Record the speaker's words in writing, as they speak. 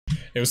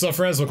Hey, what's up,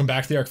 friends? Welcome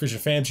back to the Archvision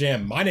Fan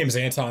Jam. My name is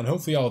Anton.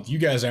 Hopefully all of you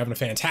guys are having a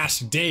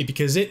fantastic day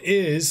because it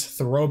is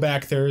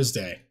Throwback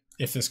Thursday.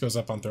 If this goes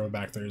up on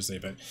Throwback Thursday,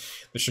 but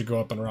this should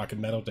go up on Rock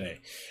and Metal Day.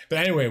 But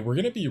anyway, we're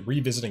going to be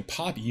revisiting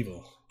Pop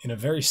Evil in a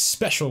very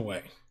special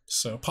way.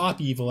 So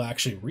Pop Evil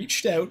actually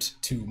reached out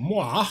to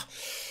moi.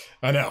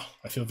 I know,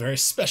 I feel very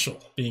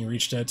special being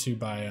reached out to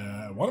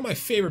by one of my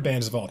favorite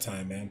bands of all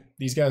time, man.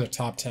 These guys are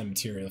top 10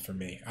 material for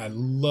me. I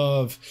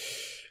love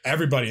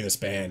everybody in this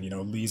band. You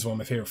know, Lee's one of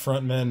my favorite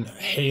frontmen.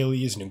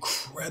 Haley is an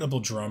incredible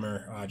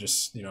drummer.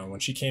 Just, you know, when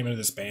she came into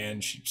this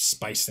band, she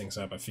spiced things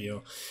up, I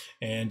feel.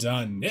 And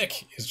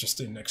Nick is just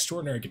an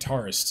extraordinary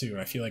guitarist, too.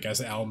 I feel like as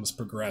the albums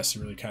progress, he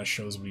really kind of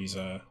shows what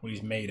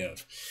he's made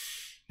of.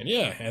 And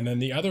yeah, and then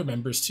the other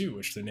members, too,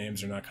 which the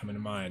names are not coming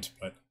to mind,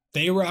 but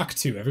they rock,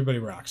 too. Everybody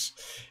rocks.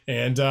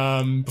 And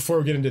before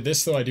we get into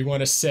this, though, I do want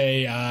to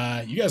say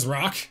you guys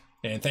rock.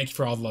 And thank you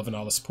for all the love and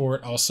all the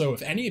support. Also,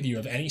 if any of you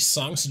have any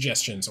song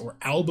suggestions or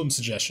album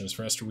suggestions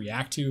for us to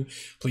react to,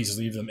 please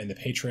leave them in the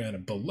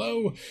Patreon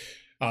below.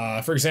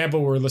 For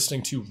example, we're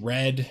listening to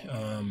Red,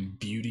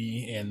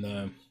 Beauty and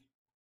the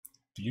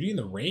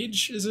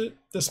Rage, is it,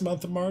 this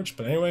month of March?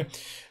 But anyway,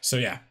 so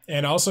yeah.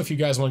 And also, if you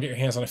guys want to get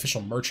your hands on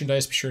official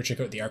merchandise, be sure to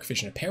check out the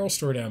Archvision apparel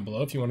store down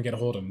below. If you want to get a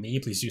hold of me,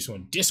 please do so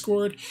on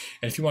Discord.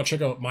 And if you want to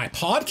check out my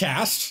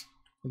podcast,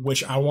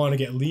 which I want to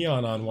get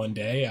Leon on one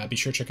day, be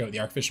sure to check out the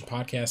Archvision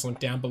podcast link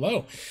down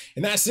below.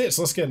 And that's it.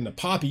 So let's get into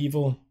Pop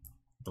Evil.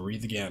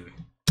 Breathe Again.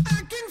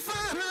 I can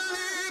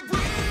finally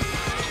breathe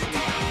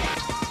again.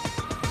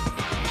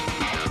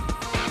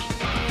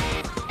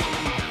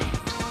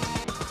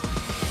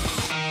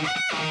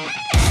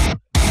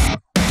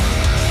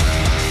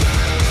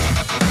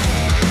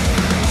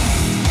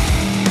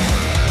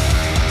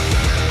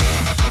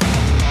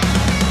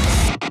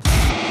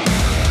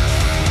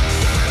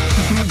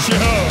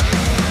 Yo.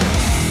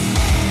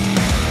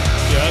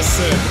 That's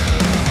it.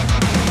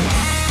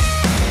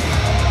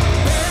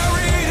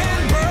 Buried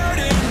and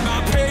burdened,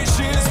 my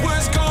patience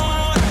was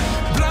gone.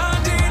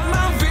 Blinded,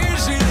 my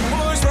vision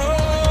was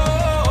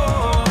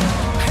wrong.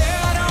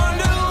 Head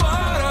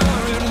underwater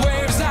in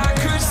waves I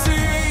could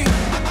see.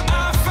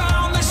 I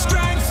found the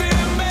strength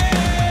in me.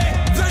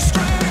 The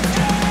strength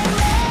in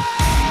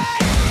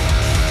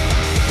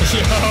me.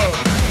 Yo.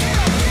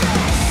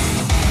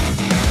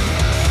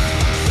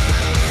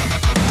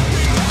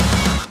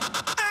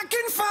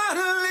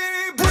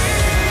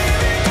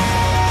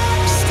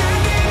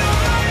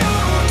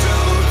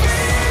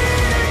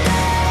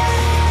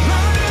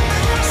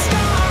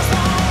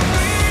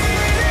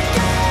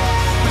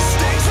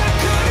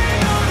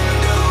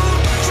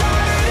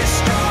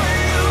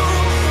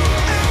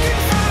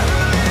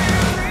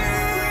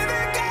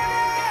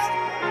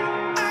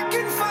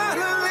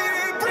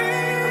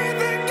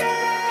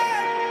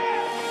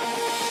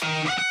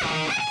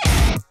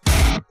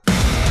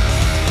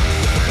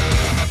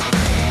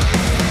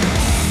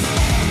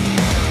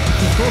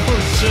 Oh,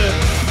 shit.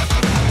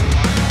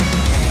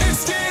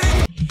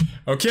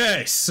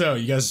 Okay, so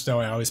you guys know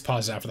I always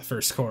pause after the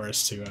first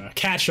chorus to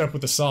catch up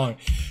with the song.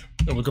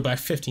 And we'll go back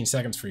 15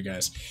 seconds for you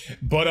guys.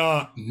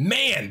 But,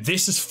 man,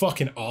 this is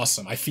fucking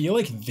awesome. I feel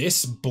like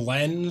this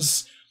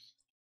blends...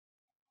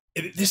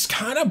 This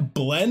kind of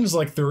blends,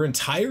 like, their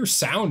entire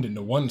sound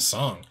into one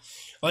song.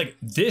 Like,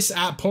 this,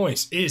 at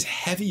points, is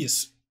heavy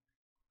as...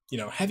 You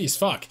know, heavy as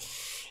fuck.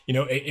 You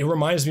know, it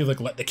reminds me of,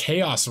 like, Let the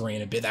Chaos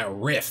Reign a bit. That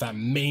riff, that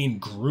main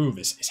groove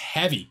is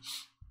heavy.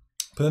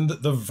 But then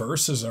the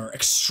verses are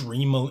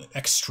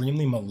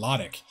extremely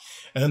melodic.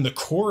 And then the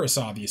chorus,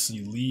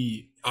 obviously,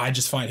 Lee, I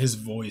just find his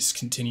voice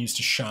continues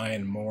to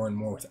shine more and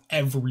more with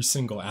every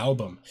single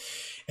album.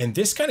 And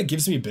this kind of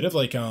gives me a bit of,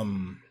 like,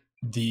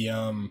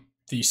 the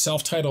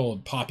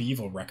self-titled Pop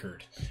Evil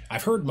record.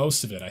 I've heard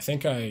most of it. I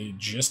think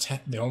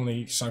the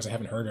only songs I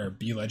haven't heard are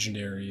Be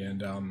Legendary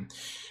and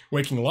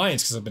Waking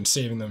Lions, because I've been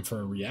saving them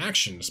for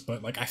reactions.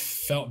 But like, I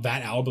felt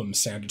that album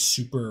sounded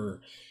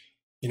super,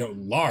 you know,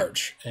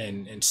 large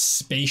and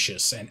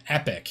spacious and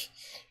epic.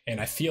 And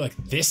I feel like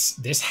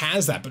this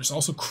has that, but it's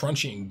also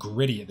crunchy and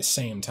gritty at the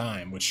same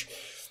time, which,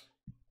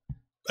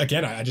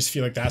 again, I just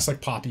feel like that's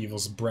like Pop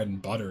Evil's bread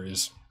and butter,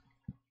 is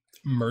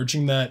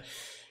merging that,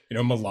 you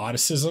know,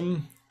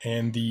 melodicism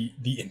and the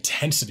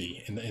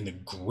intensity and the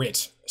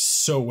grit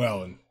so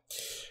well. And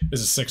this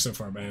is sick so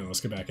far, but anyway, let's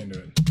get back into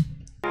it.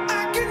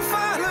 I can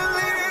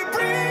finally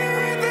breathe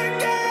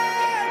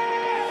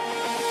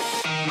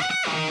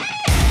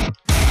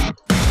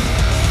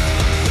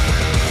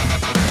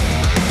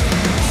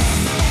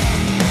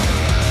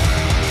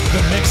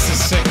The mix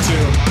is sick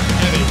too,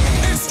 heavy.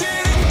 It's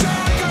getting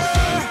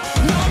darker,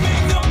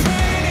 numbing the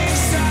pain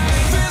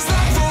inside. Feels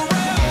like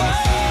forever.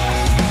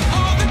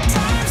 All the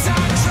times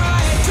I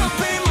tried to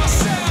be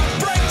myself,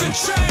 break the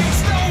chains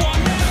no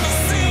one ever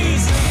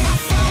sees. I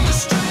found the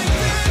strength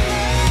in me.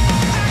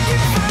 I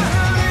can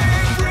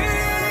finally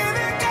breathe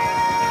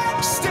again.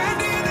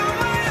 Standing on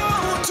my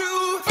own 2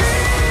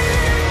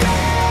 feet.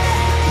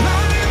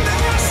 Lighting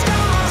the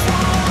stars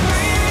won't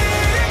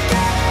lead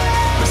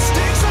again.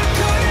 Mistakes I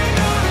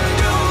couldn't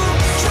undo.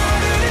 Try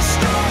to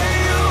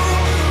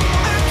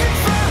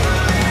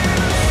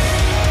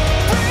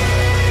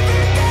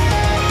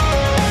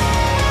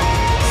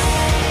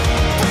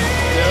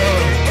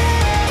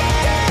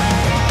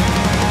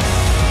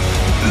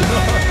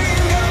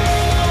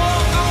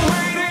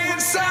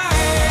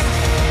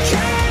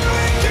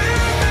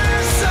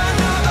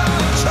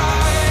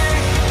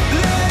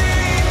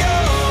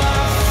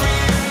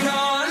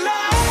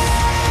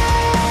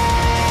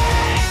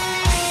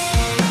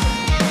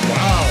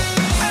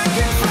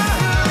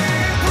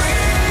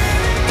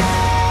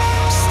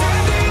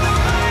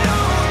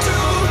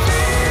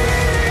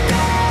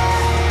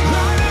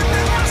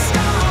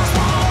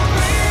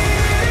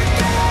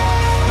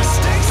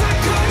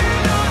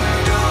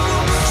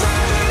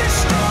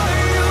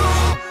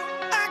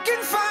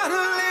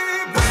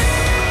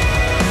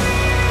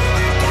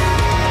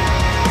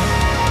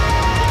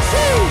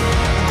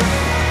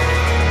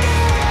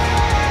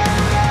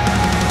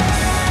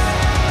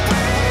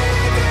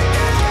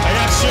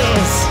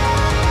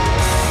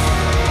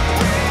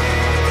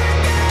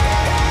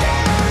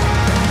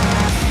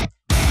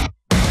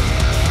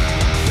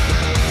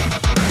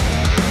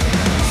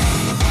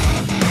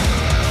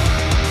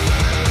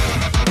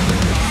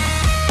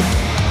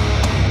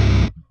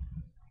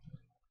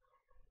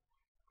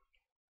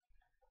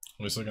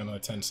still got another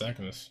 10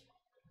 seconds.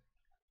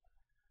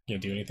 You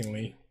gonna do anything,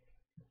 Lee?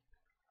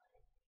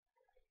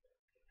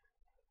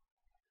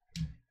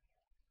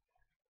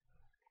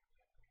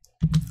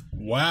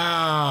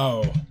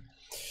 Wow.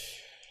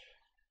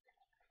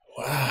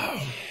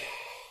 Wow.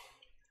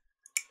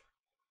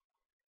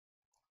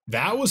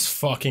 That was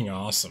fucking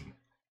awesome.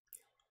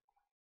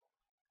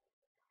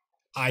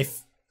 I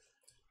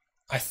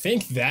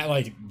think that,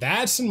 like,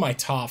 that's in my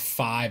top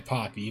 5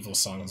 Pop Evil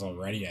songs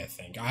already, I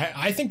think.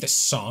 I think the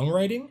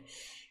songwriting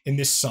in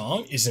this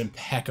song is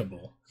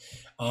impeccable.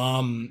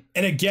 And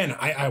again,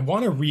 I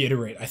want to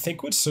reiterate, I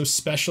think what's so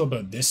special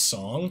about this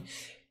song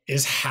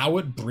is how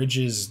it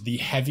bridges the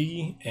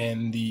heavy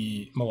and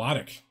the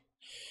melodic.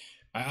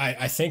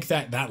 I think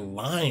that that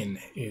line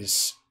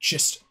is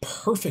just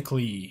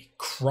perfectly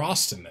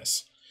crossed in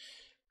this.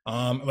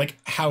 Like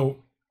how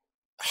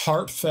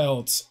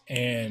heartfelt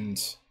and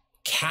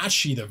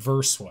catchy the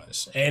verse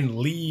was. And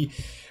Lee,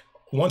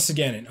 once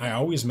again, and I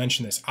always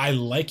mention this, I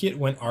like it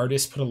when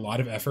artists put a lot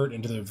of effort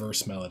into their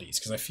verse melodies,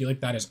 because I feel like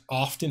that is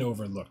often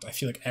overlooked. I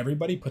feel like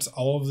everybody puts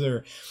all of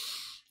their,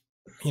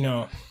 you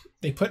know,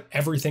 they put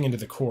everything into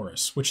the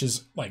chorus, which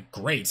is like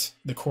great.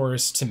 The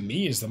chorus to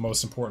me is the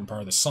most important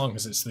part of the song,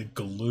 because it's the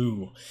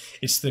glue,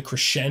 it's the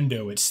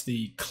crescendo, it's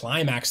the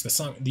climax of the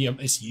song.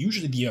 It's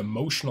usually the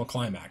emotional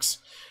climax,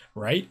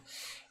 right?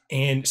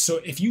 And so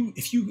if you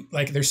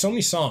like, there's so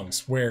many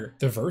songs where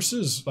the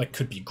verses like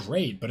could be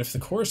great, but if the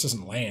chorus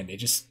doesn't land, it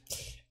just,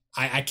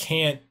 I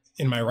can't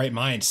in my right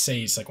mind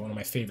say it's like one of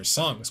my favorite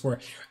songs. Where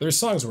there's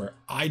songs where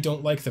I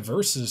don't like the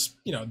verses,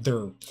 you know,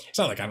 it's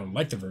not like I don't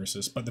like the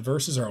verses, but the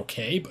verses are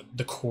okay, but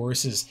the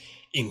chorus is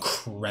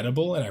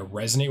incredible and I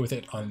resonate with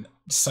it on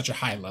such a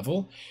high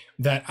level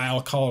that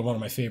I'll call it one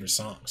of my favorite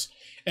songs.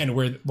 And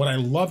what I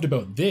loved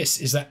about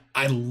this is that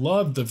I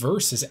loved the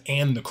verses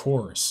and the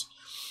chorus.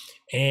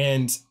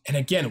 And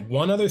again,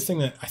 one other thing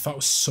that I thought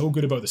was so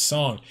good about the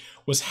song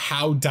was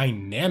how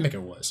dynamic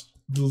it was,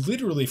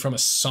 literally from a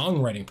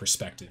songwriting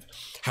perspective,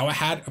 how it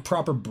had a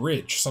proper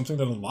bridge, something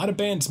that a lot of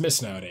bands miss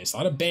nowadays. A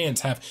lot of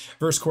bands have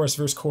verse, chorus,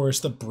 verse,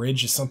 chorus. The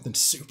bridge is something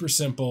super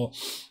simple.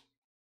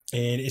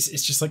 And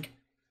it's just like,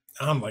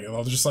 I'm like,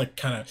 I'll just like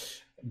kind of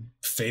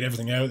fade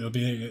everything out. It'll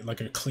be like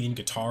a clean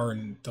guitar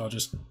and they'll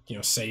just, you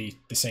know, say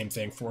the same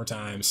thing 4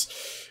 times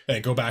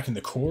and go back in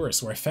the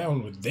chorus. Where I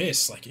found with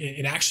this, like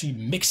it actually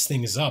mixed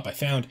things up. I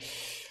found,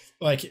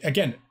 like,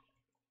 again,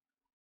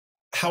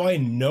 how I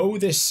know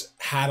this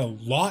had a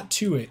lot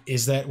to it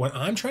is that when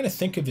I'm trying to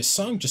think of this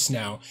song just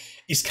now,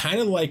 is kind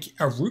of like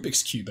a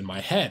Rubik's Cube in my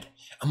head.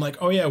 I'm like,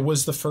 oh yeah,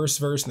 was the first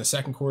verse and the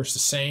second chorus the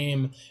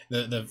same?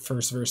 The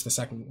first verse, the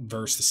second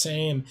verse the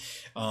same?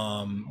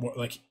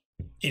 Like,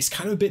 it's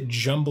kind of a bit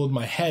jumbled in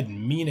my head,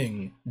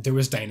 meaning there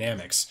was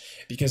dynamics.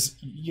 Because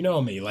you know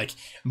me, like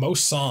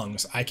most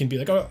songs, I can be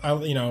like,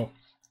 oh, you know,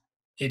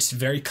 it's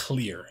very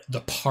clear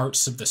the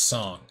parts of the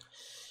song.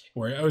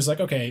 Where I was like,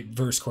 okay,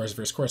 verse, chorus,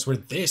 verse, chorus. Where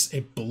this,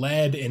 it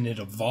bled and it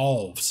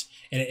evolved.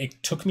 And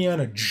it took me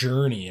on a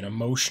journey, an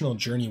emotional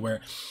journey,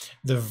 where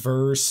the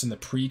verse and the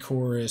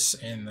pre-chorus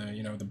and the,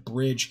 you know, the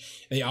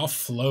bridge, they all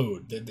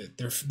flowed.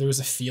 There was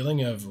a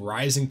feeling of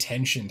rising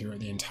tension throughout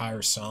the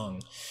entire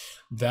song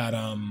that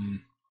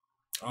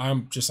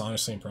I'm just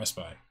honestly impressed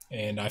by.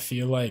 And I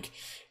feel like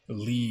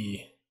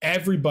Lee,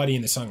 everybody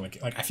in the song, like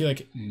I feel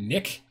like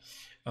Nick,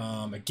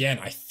 again,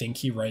 I think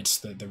he writes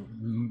the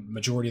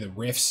majority of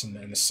the riffs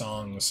and the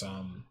songs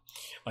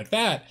like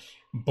that,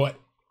 but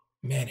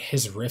man,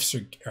 his riffs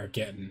are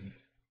getting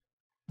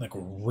like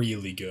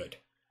really good.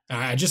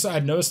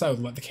 I've noticed that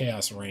with Let the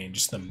Chaos Reign,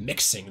 just the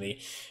mixing,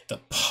 the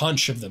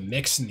punch of the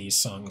mix in these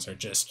songs are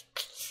just,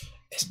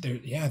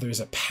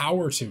 there's a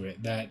power to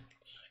it that,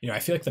 you know, I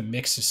feel like the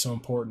mix is so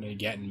important to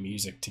get in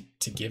music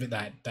to give it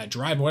that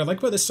drive. And what I like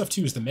about this stuff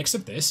too is the mix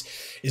of this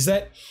is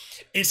that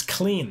it's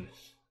clean.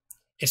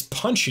 It's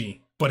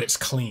punchy, but it's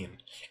clean.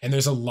 And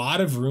there's a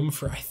lot of room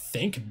for, I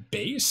think,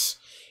 bass.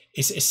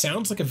 It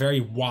sounds like a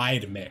very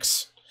wide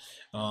mix.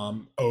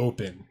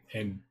 Open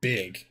and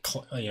big,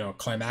 you know,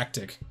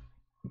 climactic.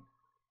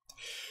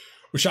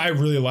 Which I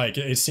really like.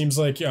 It seems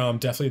like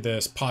definitely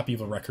this Pop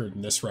Evil record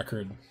and this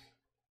record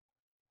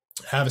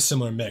have a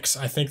similar mix.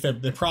 I think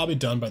that they're probably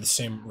done by the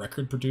same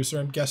record producer,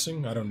 I'm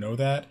guessing. I don't know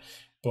that.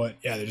 But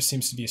yeah, there just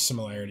seems to be a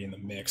similarity in the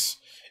mix.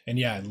 And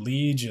yeah,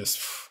 Lee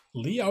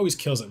always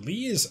kills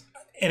it.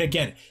 And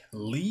again,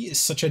 Lee is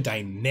such a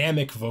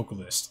dynamic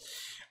vocalist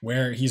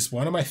where he's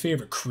one of my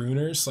favorite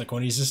crooners. Like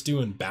when he's just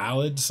doing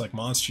ballads like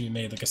Monster You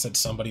Made, like I said,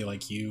 Somebody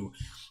Like You,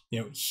 you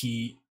know,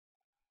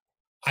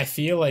 I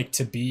feel like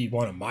to be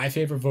one of my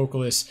favorite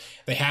vocalists,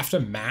 they have to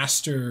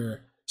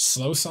master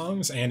slow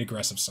songs and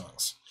aggressive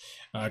songs.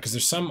 Because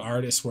there's some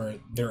artists where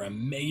they're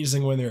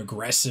amazing when they're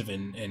aggressive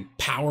and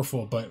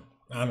powerful, but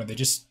I don't know,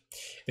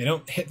 they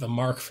don't hit the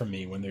mark for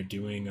me when they're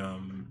doing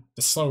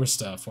the slower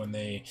stuff, when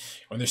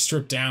they're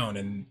stripped down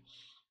and,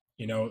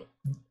 you know,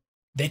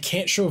 they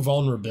can't show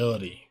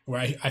vulnerability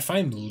where I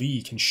find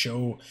Lee can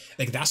show,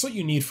 like, that's what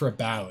you need for a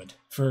ballad,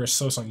 for a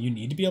slow song. You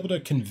need to be able to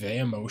convey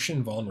emotion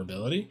and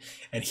vulnerability,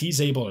 and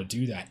he's able to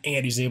do that.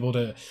 And he's able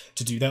to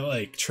do that,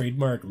 like,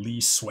 trademark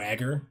Lee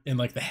swagger and,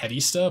 like, the heavy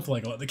stuff,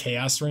 like the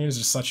Chaos Reign is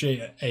just such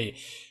a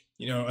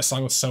you know, a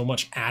song with so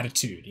much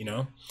attitude, you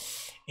know.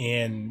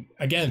 And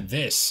again,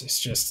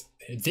 this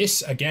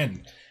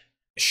again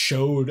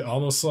showed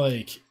almost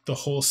like the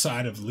whole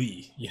side of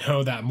Lee, you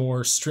know, that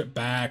more stripped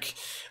back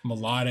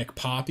melodic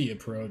poppy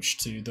approach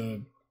to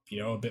the, you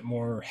know, a bit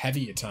more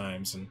heavy at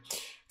times. And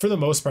for the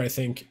most part, I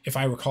think, if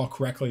I recall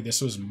correctly,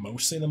 this was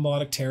mostly in the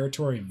melodic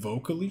territory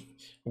vocally,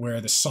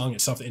 where the song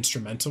itself, the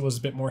instrumental, was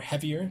a bit more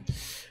heavier.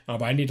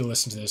 But I need to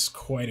listen to this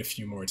quite a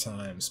few more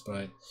times.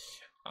 But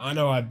I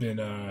know I've been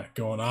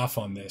going off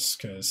on this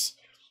because,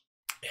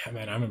 yeah,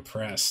 man, I'm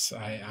impressed.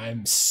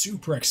 I'm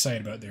super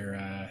excited about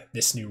their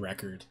this new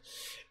record.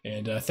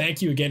 And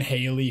thank you again,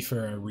 Haley,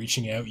 for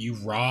reaching out. You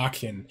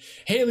rock. And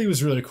Haley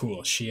was really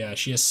cool. She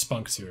has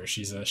spunk to her.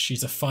 She's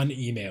a fun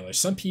emailer.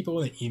 Some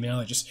people in the email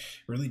are just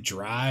really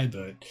dry,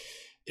 but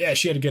yeah,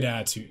 she had a good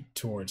attitude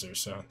towards her,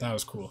 so that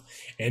was cool.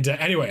 And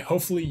anyway,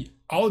 hopefully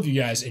all of you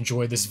guys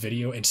enjoyed this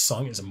video and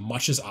sung as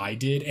much as I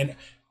did. And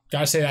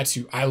gotta say that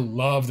too, I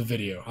love the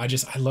video. I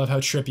love how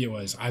trippy it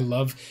was. I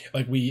love,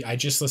 like, I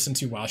just listened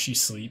to While She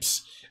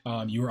Sleeps,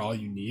 You Are All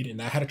You Need, and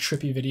that had a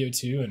trippy video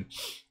too. And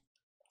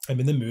I'm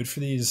in the mood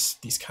for these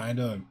kind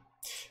of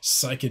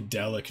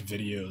psychedelic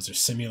videos or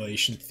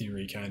simulation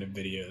theory kind of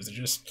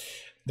videos.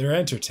 They're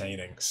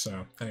entertaining.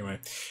 So anyway,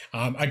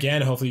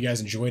 again, hopefully you guys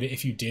enjoyed it.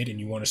 If you did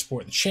and you want to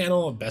support the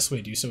channel, the best way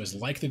to do so is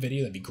like the video.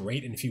 That'd be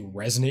great. And if you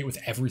resonate with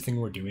everything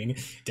we're doing,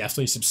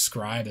 definitely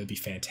subscribe. That'd be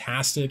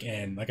fantastic.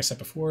 And like I said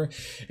before,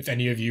 if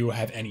any of you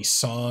have any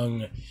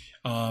song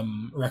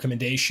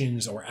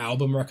recommendations or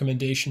album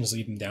recommendations,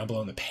 leave them down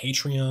below on the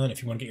Patreon.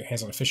 If you want to get your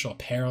hands on official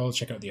apparel,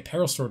 check out the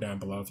apparel store down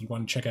below. If you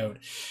want to check out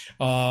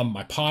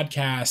my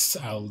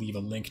podcast, I'll leave a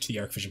link to the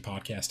Arc Vision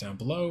podcast down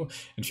below.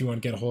 And if you want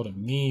to get a hold of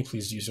me,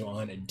 please do so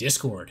on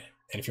Discord.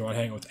 And if you want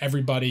to hang out with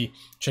everybody,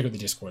 check out the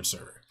Discord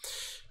server.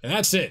 And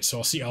that's it. So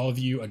I'll see all of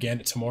you again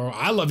tomorrow.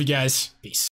 I love you guys. Peace.